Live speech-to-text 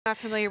Not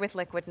familiar with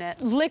liquid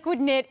knit. Liquid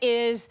knit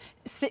is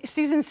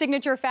Susan's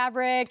signature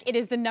fabric. It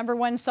is the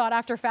 #1 sought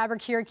after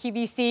fabric here at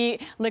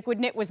QVC. Liquid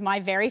knit was my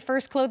very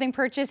first clothing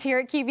purchase here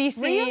at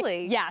QVC.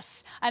 Really?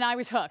 Yes, and I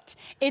was hooked.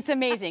 It's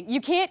amazing.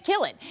 You can't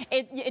kill it.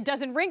 It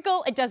doesn't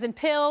wrinkle, it doesn't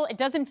pill, it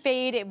doesn't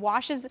fade, it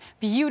washes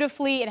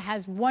beautifully, it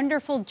has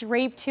wonderful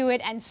drape to it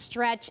and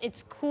stretch.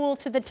 It's cool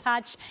to the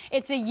touch.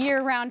 It's a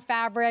year-round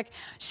fabric.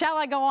 Shall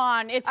I go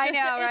on? It's just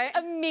right? It's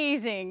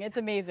amazing. It's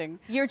amazing.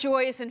 Your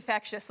joy is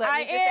infectious. Let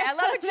me just say. I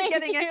love it. You're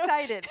getting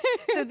excited.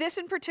 So this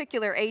in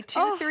particular, a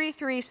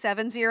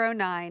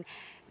 233709.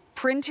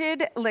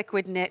 Printed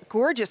liquid knit,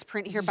 gorgeous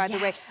print here, by the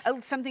way.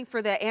 Something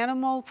for the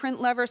animal print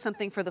lover,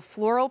 something for the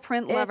floral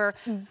print lover.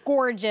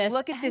 Gorgeous.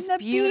 Look at this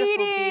beautiful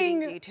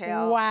beading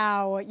detail.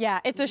 Wow,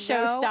 yeah, it's a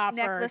showstopper.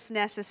 No necklace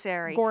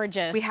necessary.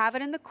 Gorgeous. We have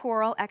it in the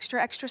coral,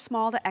 extra, extra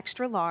small to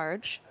extra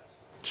large.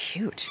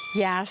 Cute.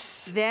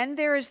 Yes. Then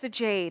there is the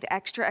jade,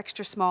 extra,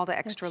 extra small to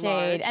extra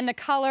large. And the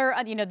color,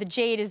 you know, the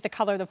jade is the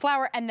color of the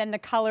flower, and then the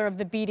color of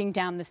the beading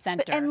down the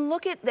center. And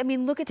look at, I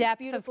mean, look at depth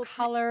this beautiful of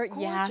color.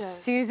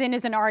 Yes, Susan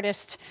is an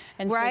artist,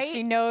 and so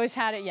she knows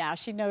how to. Yeah,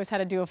 she knows how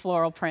to do a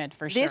floral print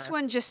for sure. This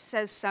one just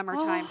says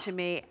summertime to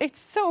me.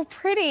 It's so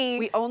pretty.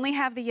 We only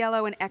have the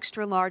yellow in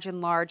extra large and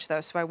large,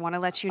 though, so I want to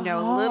let you know,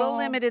 a little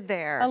limited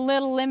there. A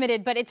little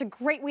limited, but it's a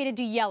great way to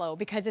do yellow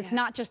because it's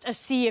not just a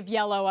sea of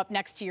yellow up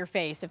next to your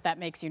face, if that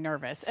makes you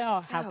nervous. Oh,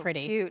 so how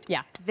pretty. Cute.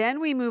 Yeah. Then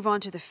we move on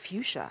to the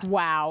fuchsia.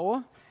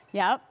 Wow.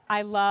 Yep,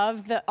 I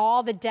love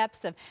all the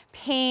depths of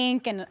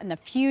pink and the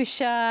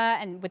fuchsia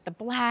and with the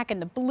black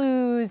and the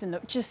blues and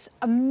just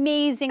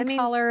amazing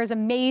colors,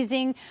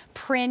 amazing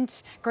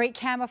print, great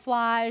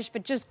camouflage,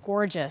 but just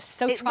gorgeous,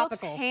 so tropical.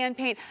 It looks hand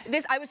painted.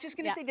 This, I was just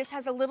going to say, this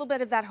has a little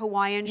bit of that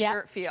Hawaiian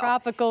shirt feel.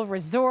 Tropical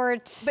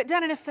resort. But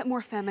done in a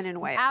more feminine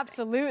way.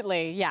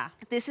 Absolutely, yeah.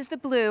 This is the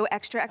blue,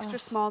 extra, extra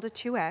small to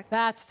 2X.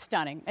 That's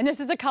stunning. And this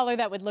is a color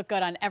that would look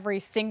good on every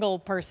single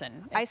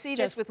person. I see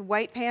this with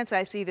white pants.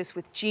 I see this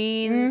with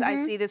jeans. I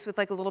see this with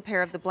like a little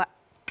pair of the black.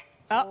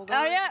 Oh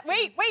yeah,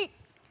 wait.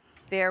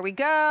 There we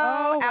go.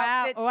 Oh,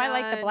 wow. Outfit I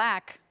like the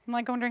black. I'm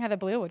like wondering how the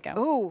blue would go.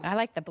 Ooh. I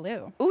like the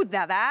blue. Ooh,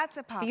 now that's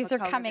a pop. These are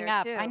coming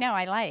up. Too. I know,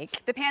 I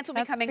like. The pants will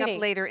be coming up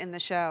later in the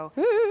show.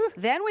 Ooh.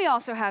 Then we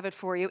also have it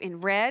for you in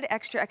red,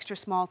 extra, extra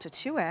small to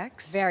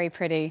 2X. Very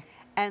pretty.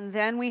 And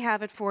then we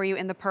have it for you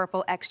in the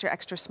purple, extra,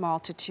 extra small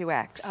to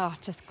 2X. Oh,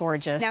 just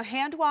gorgeous. Now,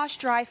 hand wash,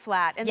 dry,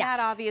 flat, and that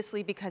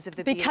obviously because of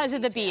the beading. Because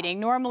of the beading.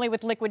 Normally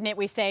with liquid knit,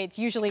 we say it's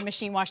usually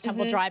machine wash,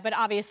 tumble dry, but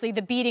obviously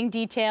the beading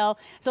detail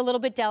is a little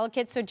bit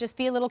delicate, so just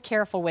be a little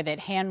careful with it.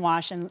 Hand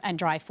wash and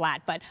dry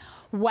flat. But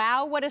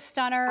wow, what a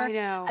stunner. I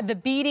know. The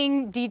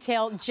beading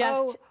detail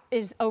just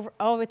is over.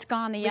 Oh, it's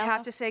gone, the yellow. We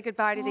have to say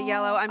goodbye to the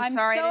yellow. I'm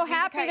sorry. I'm so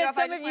happy that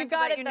some of you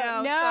got it.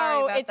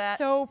 No, it's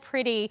so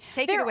pretty.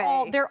 Take it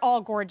away. They're all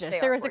gorgeous.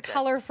 There is a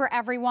color for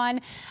everyone.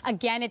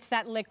 Again, it's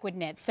that liquid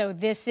knit. So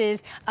this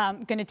is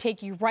going to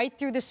take you right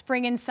through the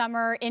spring and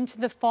summer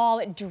into the fall.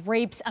 It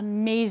drapes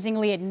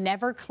amazingly. It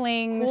never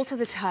clings. Cool to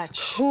the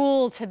touch.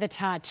 Cool to the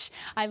touch.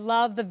 I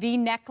love the V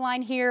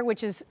neckline here,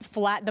 which is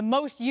flat. The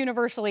most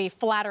universally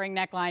flattering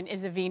neckline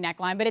is a V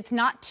neckline, but it's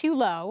not too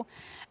low.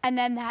 And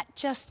then that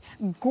just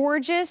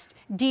gorgeous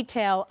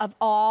detail of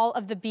all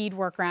of the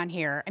beadwork around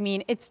here. I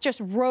mean, it's just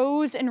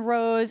rows and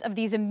rows of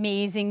these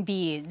amazing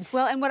beads.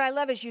 Well, and what I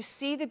love is you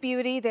see the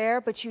beauty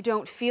there, but you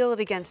don't feel it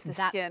against the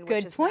skin,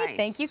 which is nice.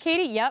 Thank you,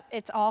 Katie. Yep,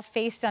 it's all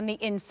faced on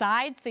the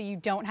inside, so you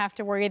don't have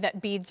to worry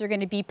that beads are going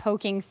to be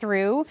poking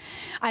through.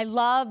 I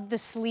love the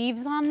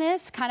sleeves on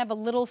this, kind of a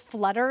little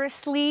flutter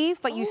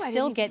sleeve, but you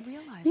still get,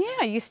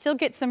 you still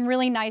get some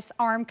really nice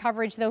arm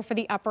coverage though for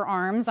the upper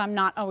arms. I'm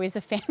not always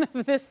a fan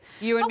of this.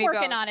 I'm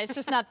working on it. It's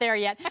just not there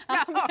yet.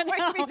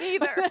 Me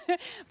either.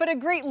 But a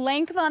great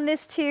length on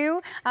this too.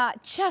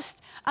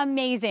 Just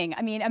amazing.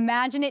 I mean,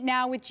 imagine it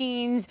now with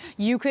jeans.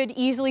 You could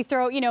easily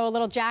throw, you know, a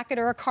little jacket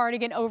or a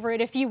cardigan over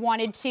it if you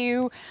wanted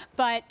to.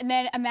 But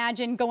then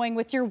imagine going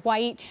with your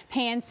white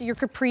pants, your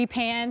capri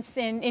pants,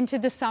 and into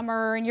the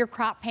summer, and your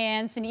crop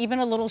pants, and even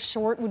a little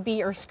short would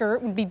be, or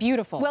skirt would be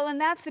beautiful. Well,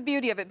 and that's the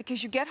beauty of it,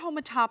 because you get home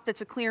a top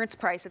that's a clearance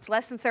price. It's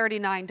less than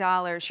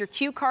 $39. Your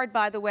Q card,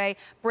 by the way,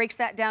 breaks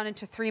that down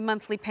into 3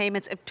 monthly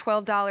payments of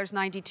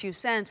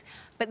 $12.92,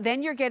 but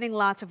then you're getting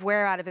lots of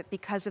wear out of it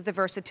because of the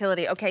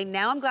versatility. Okay,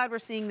 now I'm glad we're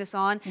seeing this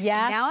on.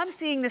 Yes. Now I'm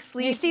seeing the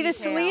sleeve detail. You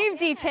see the sleeve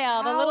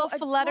detail, the little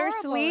flutter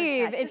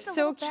sleeve. It's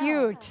so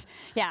cute.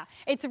 Yeah,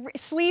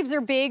 sleeves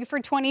are big for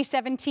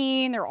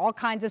 2017. There are all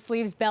kinds of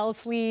sleeves, bell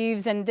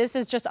sleeves, and this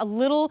is just a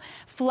little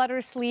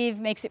flutter sleeve,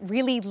 makes it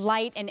really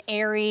light and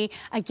airy.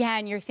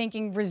 Again, you're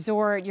thinking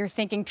resort, you're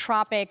thinking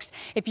tropics.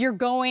 If you're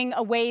going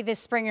away this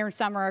spring or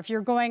summer, if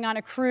you're going on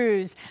a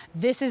cruise,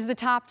 this is the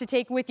top to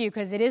take with you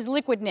because it is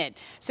liquid knit.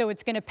 So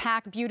it's going to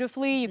pack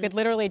beautifully. You could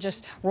literally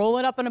just roll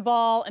it up in a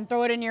ball and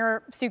throw it in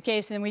your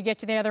suitcase, and when we get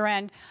to the other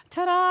end,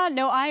 ta-da,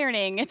 no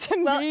ironing. It's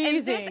amazing. Well,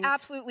 and this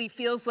absolutely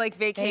feels like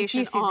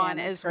vacation on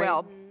as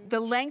well. the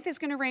length is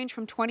going to range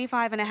from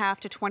 25.5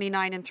 to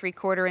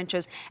 29.75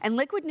 inches. And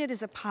liquid knit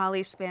is a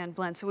polyspan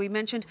blend. So we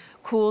mentioned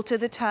cool to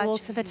the touch. Cool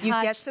to the touch. You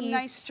get some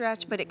nice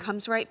stretch, but it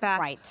comes right back.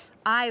 Right.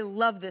 I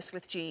love this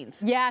with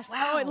jeans. Yes.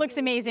 Wow. Oh, it looks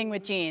amazing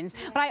with jeans.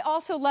 But I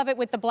also love it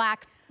with the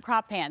black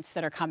crop pants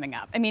that are coming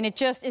up. I mean, it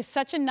just is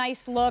such a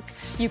nice look.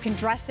 You can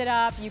dress it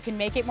up, you can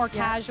make it more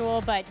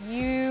casual, but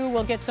you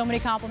will get so many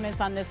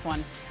compliments on this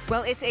one.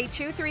 Well, it's a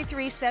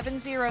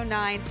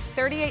 233709,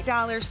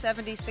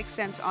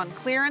 $38.76 on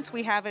clearance.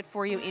 We have it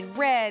for you in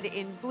red,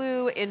 in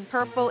blue, in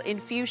purple, in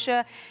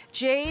fuchsia,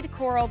 jade,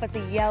 coral, but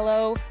the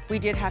yellow, we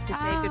did have to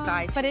say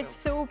goodbye to. But it's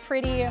so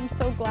pretty. I'm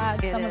so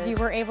glad some of you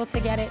were able to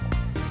get it.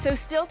 So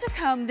still to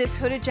come, this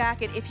hooded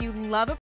jacket. If you love a